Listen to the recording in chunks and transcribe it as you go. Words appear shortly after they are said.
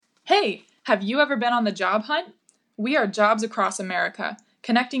Hey, have you ever been on the job hunt? We are Jobs Across America,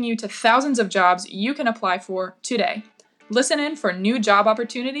 connecting you to thousands of jobs you can apply for today. Listen in for new job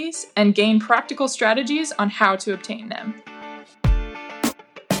opportunities and gain practical strategies on how to obtain them.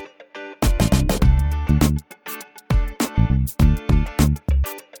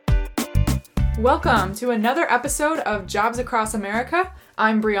 Welcome to another episode of Jobs Across America.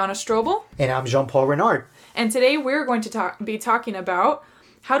 I'm Brianna Strobel. And I'm Jean-Paul Renard. And today we're going to be talking about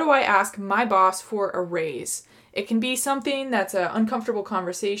how do I ask my boss for a raise? It can be something that's an uncomfortable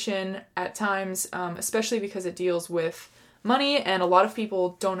conversation at times, especially because it deals with money and a lot of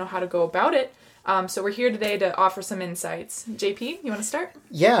people don't know how to go about it. So we're here today to offer some insights. JP, you want to start?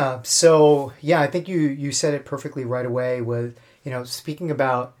 I think you said it perfectly right away with, speaking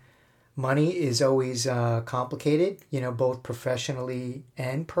about money is always complicated, both professionally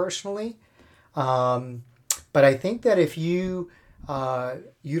and personally. But I think that if you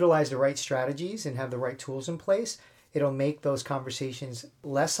utilize the right strategies and have the right tools in place, it'll make those conversations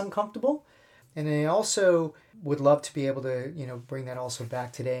less uncomfortable. And I also would love to be able to, bring that also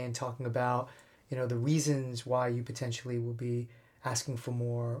back today and talking about, the reasons why you potentially will be asking for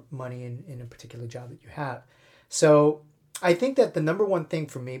more money in a particular job that you have. So I think that the number one thing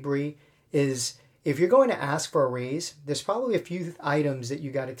for me, Bree, is if you're going to ask for a raise, there's probably a few items that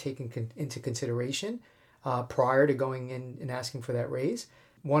you got to take into consideration prior to going in and asking for that raise.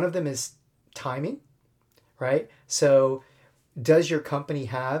 One of them is timing, right? So does your company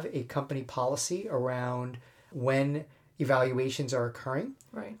have a company policy around when evaluations are occurring?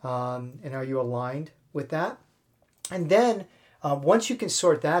 Right. And are you aligned with that? And then once you can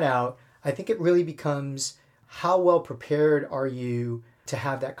sort that out, I think it really becomes how well prepared are you to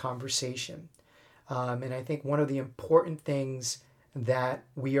have that conversation? And I think one of the important things that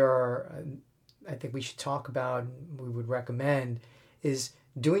I think we should talk about and we would recommend is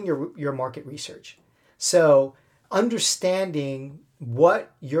doing your market research. So understanding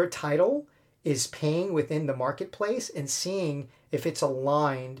what your title is paying within the marketplace and seeing if it's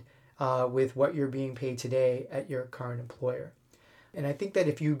aligned with what you're being paid today at your current employer. And I think that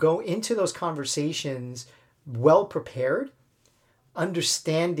if you go into those conversations well prepared,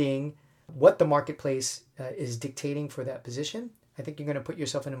 understanding what the marketplace is dictating for that position, I think you're going to put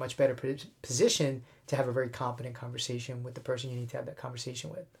yourself in a much better position to have a very competent conversation with the person you need to have that conversation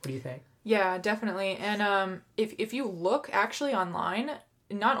with. What do you think? Yeah, definitely. And if you look actually online,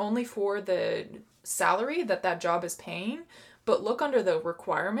 not only for the salary that job is paying, but look under the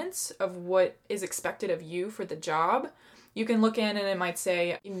requirements of what is expected of you for the job. You can look in and it might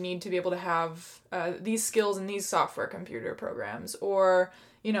say you need to be able to have these skills in these software computer programs, or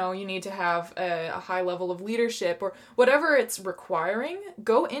you need to have a high level of leadership, or whatever it's requiring.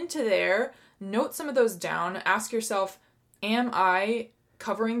 Go into there, note some of those down, ask yourself, am I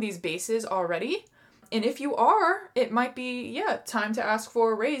covering these bases already? And if you are, it might be, time to ask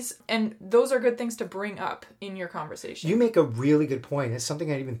for a raise. And those are good things to bring up in your conversation. You make a really good point. It's something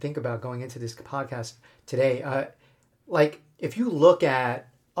I didn't even think about going into this podcast today. Like if you look at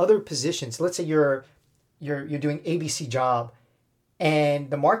other positions, let's say you're doing ABC job, and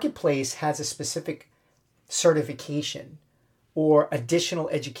the marketplace has a specific certification or additional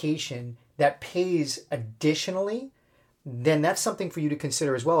education that pays additionally, then that's something for you to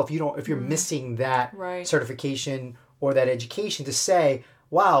consider as well. If you're missing that certification or that education, to say,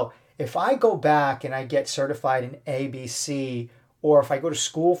 wow, if I go back and I get certified in ABC, or if I go to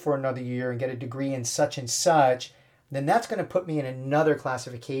school for another year and get a degree in such and such, then that's going to put me in another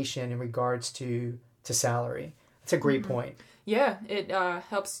classification in regards to salary. That's a great point. Yeah, it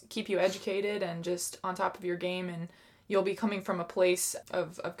helps keep you educated and just on top of your game, and you'll be coming from a place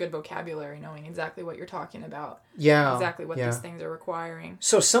of good vocabulary, knowing exactly what you're talking about. Yeah. Exactly what these things are requiring.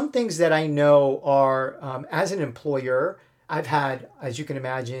 So some things that I know are, as an employer, I've had, as you can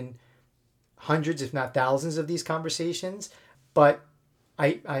imagine, hundreds, if not thousands of these conversations, but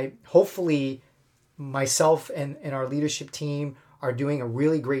I hopefully myself and our leadership team are doing a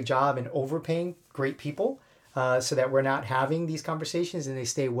really great job in overpaying great people so that we're not having these conversations and they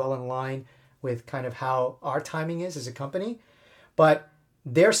stay well in line with kind of how our timing is as a company. But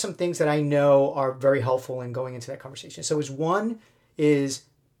there's some things that I know are very helpful in going into that conversation. So one is,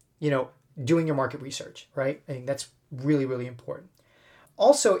 doing your market research, right? I think that's really, really important.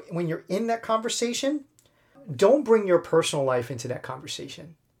 Also, when you're in that conversation, don't bring your personal life into that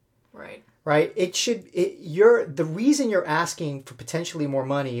conversation. Right. Right? The reason you're asking for potentially more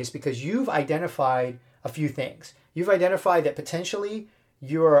money is because you've identified a few things. You've identified that potentially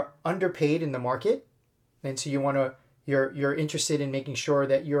you're underpaid in the market, and so you're interested in making sure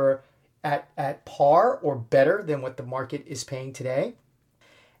that you're at par or better than what the market is paying today.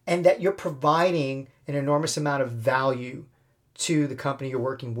 and that you're providing an enormous amount of value to the company you're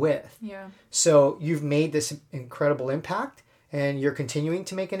working with. Yeah. So you've made this incredible impact and you're continuing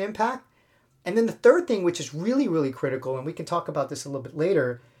to make an impact. And then the third thing, which is really, really critical, and we can talk about this a little bit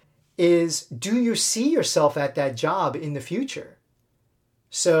later, is do you see yourself at that job in the future?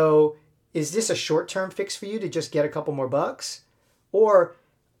 So is this a short-term fix for you to just get a couple more bucks? Or,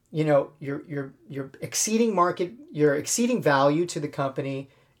 you're exceeding market, you're exceeding value to the company,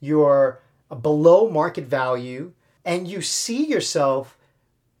 you're below market value, and you see yourself,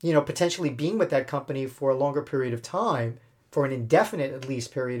 potentially being with that company for a longer period of time, for an indefinite, at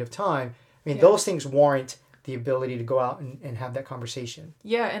least, period of time. I mean, those things warrant the ability to go out and have that conversation.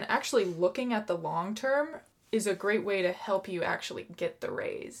 Yeah, and actually looking at the long term is a great way to help you actually get the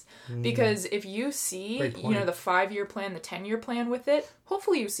raise. Because if you see, the 5-year plan, the 10-year plan with it,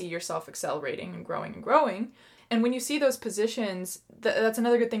 hopefully you see yourself accelerating and growing and growing. And when you see those positions, that's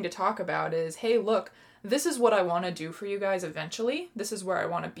another good thing to talk about is, hey, look, this is what I want to do for you guys eventually. This is where I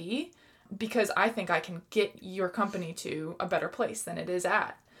want to be because I think I can get your company to a better place than it is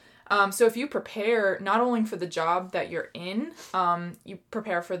at. So if you prepare not only for the job that you're in, you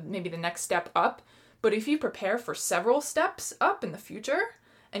prepare for maybe the next step up, but if you prepare for several steps up in the future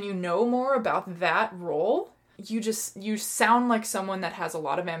and you know more about that role, you sound like someone that has a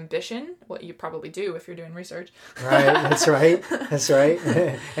lot of ambition. Well, you probably do if you're doing research. Right, that's right. That's right.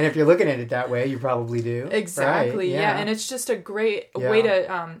 And if you're looking at it that way, you probably do. Exactly. Right? Yeah, and it's just a great way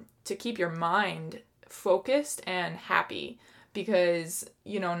to keep your mind focused and happy. Because,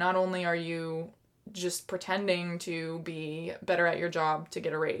 not only are you just pretending to be better at your job to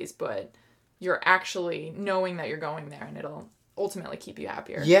get a raise, but you're actually knowing that you're going there and it'll ultimately keep you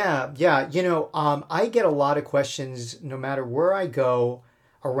happier. Yeah. I get a lot of questions no matter where I go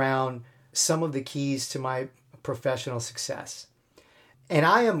around some of the keys to my professional success. And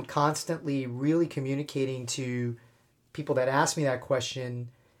I am constantly really communicating to people that ask me that question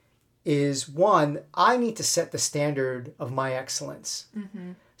is one, I need to set the standard of my excellence.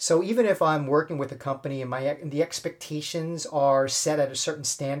 Mm-hmm. So even if I'm working with a company and the expectations are set at a certain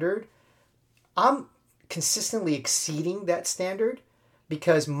standard, I'm consistently exceeding that standard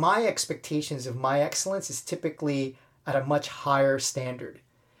because my expectations of my excellence is typically at a much higher standard.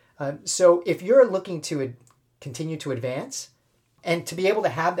 So if you're looking to continue to advance and to be able to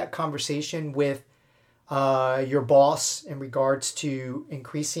have that conversation with your boss in regards to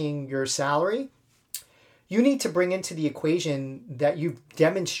increasing your salary, you need to bring into the equation that you've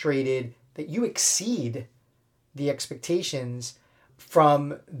demonstrated that you exceed the expectations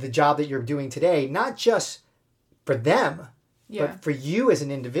from the job that you're doing today, not just for them, but for you as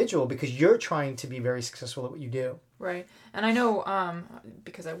an individual, because you're trying to be very successful at what you do. Right. And I know,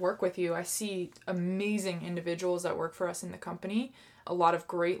 because I work with you, I see amazing individuals that work for us in the company, a lot of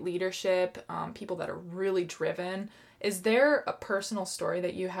great leadership, people that are really driven. Is there a personal story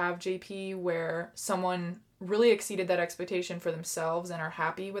that you have, JP, where someone really exceeded that expectation for themselves and are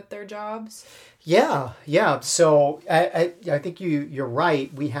happy with their jobs? Yeah. So I think you're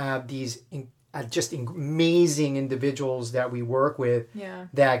right. We have these just amazing individuals that we work with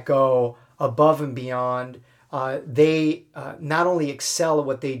that go above and beyond. They not only excel at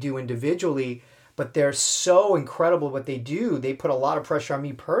what they do individually, but they're so incredible at what they do. They put a lot of pressure on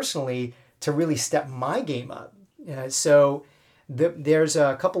me personally to really step my game up. So there's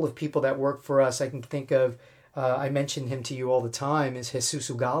a couple of people that work for us. I can think of, I mention him to you all the time, is Jesus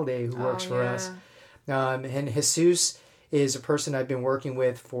Ugalde, who works for us. And Jesus is a person I've been working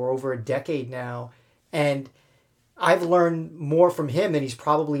with for over a decade now. And I've learned more from him than he's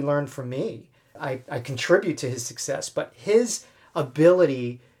probably learned from me. I contribute to his success, but his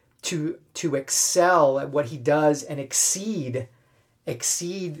ability to excel at what he does and exceed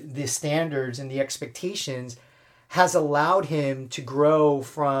the standards and the expectations has allowed him to grow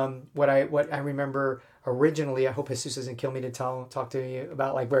from what I remember originally. I hope Jesus doesn't kill me to talk to you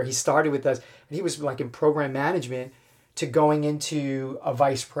about like where he started with us. And he was like in program management to going into a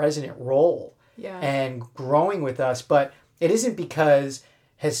vice president role and growing with us. But it isn't because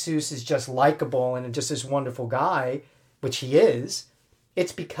Jesus is just likable and just this wonderful guy, which he is.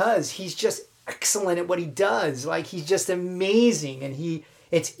 It's because he's just excellent at what he does. Like he's just amazing, and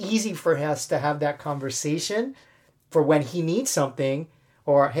it's easy for us to have that conversation for when he needs something,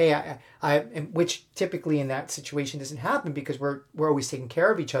 or hey, which typically in that situation doesn't happen because we're always taking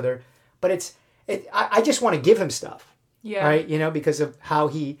care of each other. But I just want to give him stuff, right? Because of how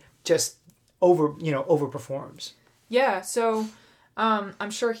he just overperforms. Yeah. So. I'm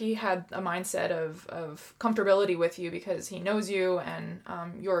sure he had a mindset of comfortability with you because he knows you and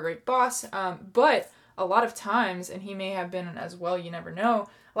you're a great boss. But a lot of times, and he may have been as well, you never know,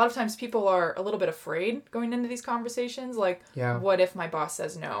 a lot of times people are a little bit afraid going into these conversations. Like, Yeah. what if my boss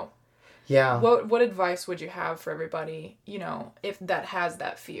says no? Yeah. What advice would you have for everybody, if that has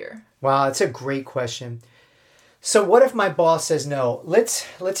that fear? Wow, that's a great question. So what if my boss says no? Let's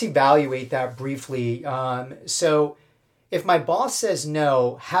evaluate that briefly. So if my boss says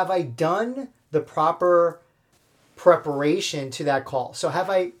no, have I done the proper preparation to that call? So have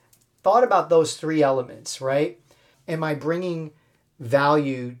I thought about those three elements, right? Am I bringing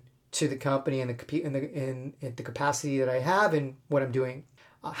value to the company in the capacity that I have and what I'm doing?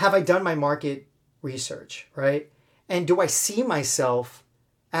 Have I done my market research, right? And do I see myself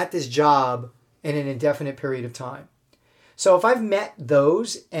at this job in an indefinite period of time? So if I've met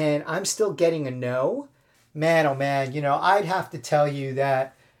those and I'm still getting a no, man, oh man, I'd have to tell you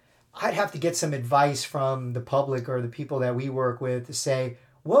that I'd have to get some advice from the public or the people that we work with to say,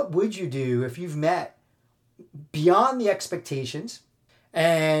 what would you do if you've met beyond the expectations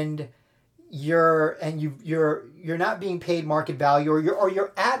and you're not being paid market value, or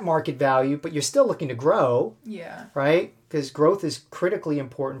you're at market value, but you're still looking to grow. Yeah. Right? Because growth is critically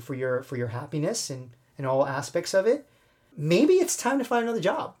important for your happiness and all aspects of it. Maybe it's time to find another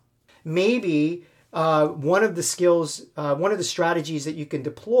job. Maybe one of the skills, one of the strategies that you can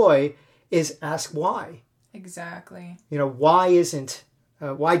deploy is ask why. Exactly.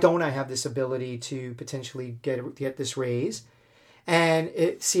 Why don't I have this ability to potentially get this raise? And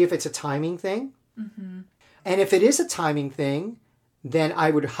see if it's a timing thing. Mm-hmm. And if it is a timing thing, then I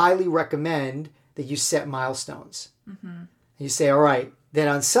would highly recommend that you set milestones. Mm-hmm. You say, all right, then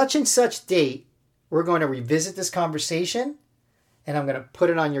on such and such date, we're going to revisit this conversation, and I'm going to put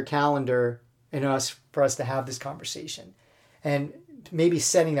it on your calendar for us to have this conversation. And maybe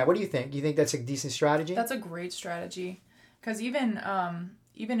setting that. What do you think? You think that's a decent strategy? That's a great strategy. Because even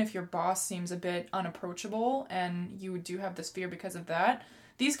if your boss seems a bit unapproachable and you do have this fear because of that,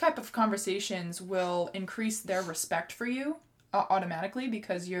 these type of conversations will increase their respect for you automatically,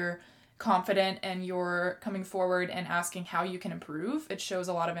 because you're confident and you're coming forward and asking how you can improve. It shows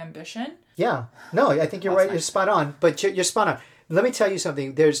a lot of ambition. Yeah. No, I think you're right. You're spot on. But you're spot on. Let me tell you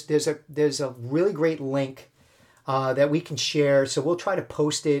something. There's a really great link that we can share. So we'll try to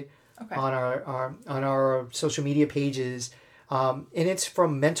post it on our social media pages. And it's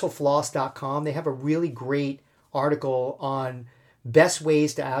from mentalfloss.com. They have a really great article on best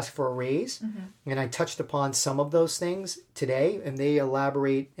ways to ask for a raise. Mm-hmm. And I touched upon some of those things today, and they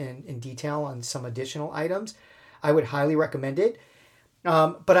elaborate in detail on some additional items. I would highly recommend it.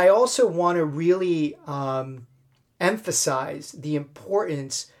 But I also want to really emphasize the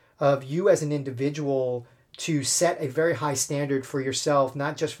importance of you as an individual to set a very high standard for yourself,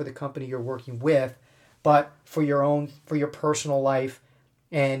 not just for the company you're working with, but for your personal life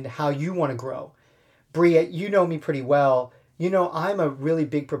and how you want to grow. Bria, you know me pretty well. I'm a really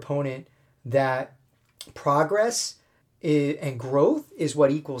big proponent that progress and growth is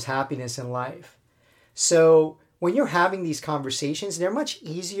what equals happiness in life. So when you're having these conversations, they're much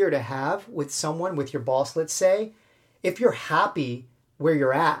easier to have with someone, with your boss, let's say, if you're happy where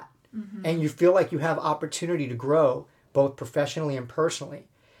you're at, mm-hmm. and you feel like you have opportunity to grow both professionally and personally.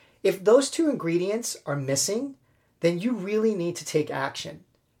 If those two ingredients are missing, then you really need to take action.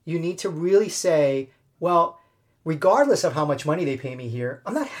 You need to really say, well, regardless of how much money they pay me here,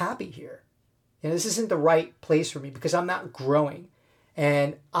 I'm not happy here. This isn't the right place for me because I'm not growing.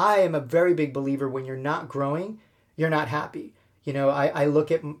 And I am a very big believer when you're not growing, you're not happy. I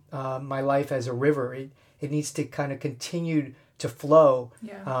look at my life as a river. It needs to kind of continue to flow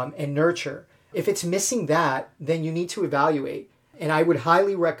and nurture. If it's missing that, then you need to evaluate. And I would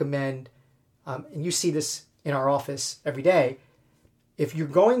highly recommend, and you see this in our office every day, if you're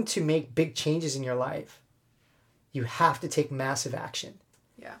going to make big changes in your life, you have to take massive action.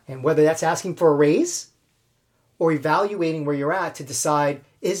 Yeah. And whether that's asking for a raise or evaluating where you're at to decide,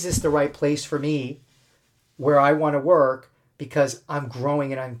 is this the right place for me where I want to work because I'm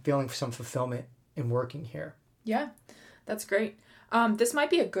growing and I'm feeling some fulfillment in working here. Yeah, that's great. This might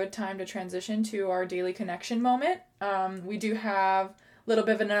be a good time to transition to our daily connection moment. We do have a little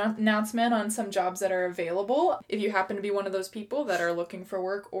bit of an announcement on some jobs that are available. If you happen to be one of those people that are looking for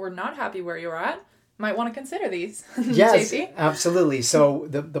work or not happy where you're at, might want to consider these. Yes, JP. Absolutely. So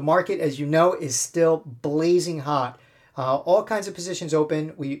the market, as you know, is still blazing hot. All kinds of positions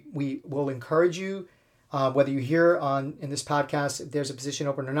open. We will encourage you, whether you hear in this podcast if there's a position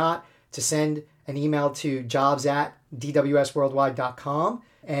open or not, to send an email to jobs@dwsworldwide.com,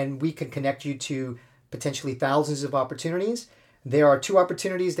 and we can connect you to potentially thousands of opportunities. There are 2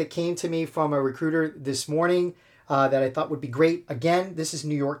 opportunities that came to me from a recruiter this morning that I thought would be great. Again, this is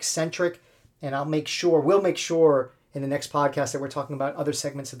New York centric, and we'll make sure in the next podcast that we're talking about other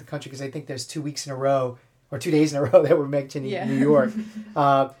segments of the country, because I think there's 2 weeks in a row or 2 days in a row that we're mentioning New York.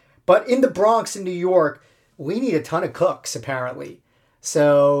 But in the Bronx in New York, we need a ton of cooks, apparently.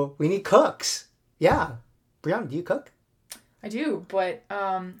 So we need cooks. Yeah. Brianna, do you cook? I do, but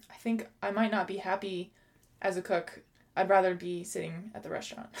I think I might not be happy as a cook. I'd rather be sitting at the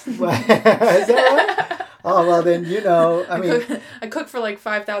restaurant. Is that right? Oh, well, then, I cook for like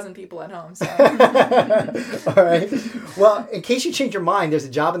 5,000 people at home. So. All right. Well, in case you change your mind, there's a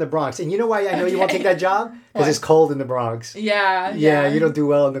job in the Bronx. And you know why I know you won't take that job? Because it's cold in the Bronx. Yeah. Yeah, you don't do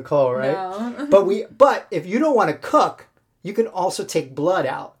well in the cold, right? No. But if you don't want to cook, you can also take blood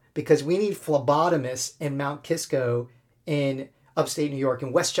out, because we need phlebotomists in Mount Kisco in upstate New York,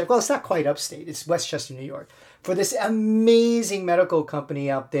 in Westchester. Well, it's not quite upstate. It's Westchester, New York. For this amazing medical company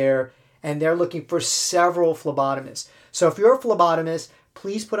out there, and they're looking for several phlebotomists. So if you're a phlebotomist,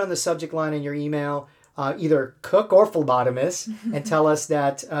 please put on the subject line in your email, either cook or phlebotomist, and tell us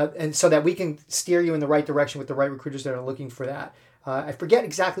that, and so that we can steer you in the right direction with the right recruiters that are looking for that. I forget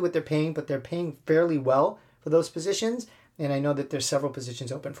exactly what they're paying, but they're paying fairly well for those positions, and I know that there's several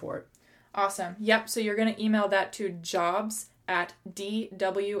positions open for it. Awesome. Yep. So you're going to email that to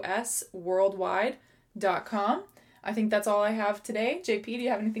jobs@dwsworldwide.com. I think that's all I have today. JP, do you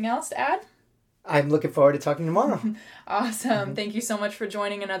have anything else to add? I'm looking forward to talking tomorrow. Awesome. Thank you so much for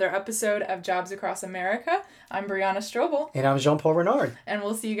joining another episode of Jobs Across America. I'm Brianna Strobel. And I'm Jean-Paul Renard. And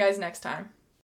we'll see you guys next time.